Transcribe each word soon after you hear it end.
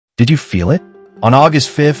Did you feel it? On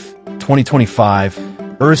August 5th,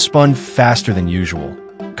 2025, Earth spun faster than usual,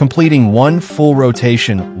 completing one full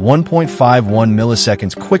rotation 1.51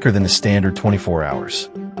 milliseconds quicker than the standard 24 hours.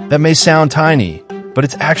 That may sound tiny, but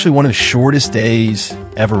it's actually one of the shortest days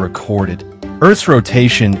ever recorded. Earth's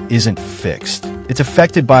rotation isn't fixed. It's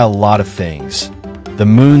affected by a lot of things. The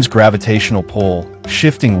moon's gravitational pull,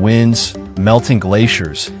 shifting winds, melting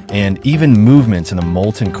glaciers, and even movements in the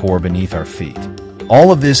molten core beneath our feet.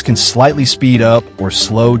 All of this can slightly speed up or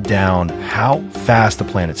slow down how fast the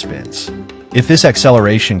planet spins. If this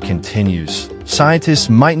acceleration continues, scientists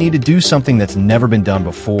might need to do something that's never been done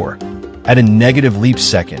before. Add a negative leap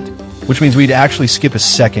second, which means we'd actually skip a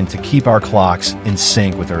second to keep our clocks in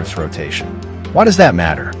sync with Earth's rotation. Why does that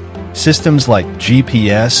matter? Systems like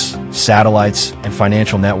GPS, satellites, and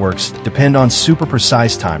financial networks depend on super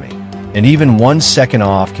precise timing, and even 1 second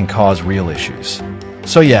off can cause real issues.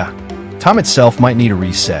 So yeah, time itself might need a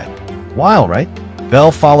reset. Wild, right?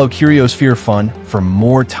 Follow CurioSphereFun for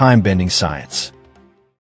more time-bending science.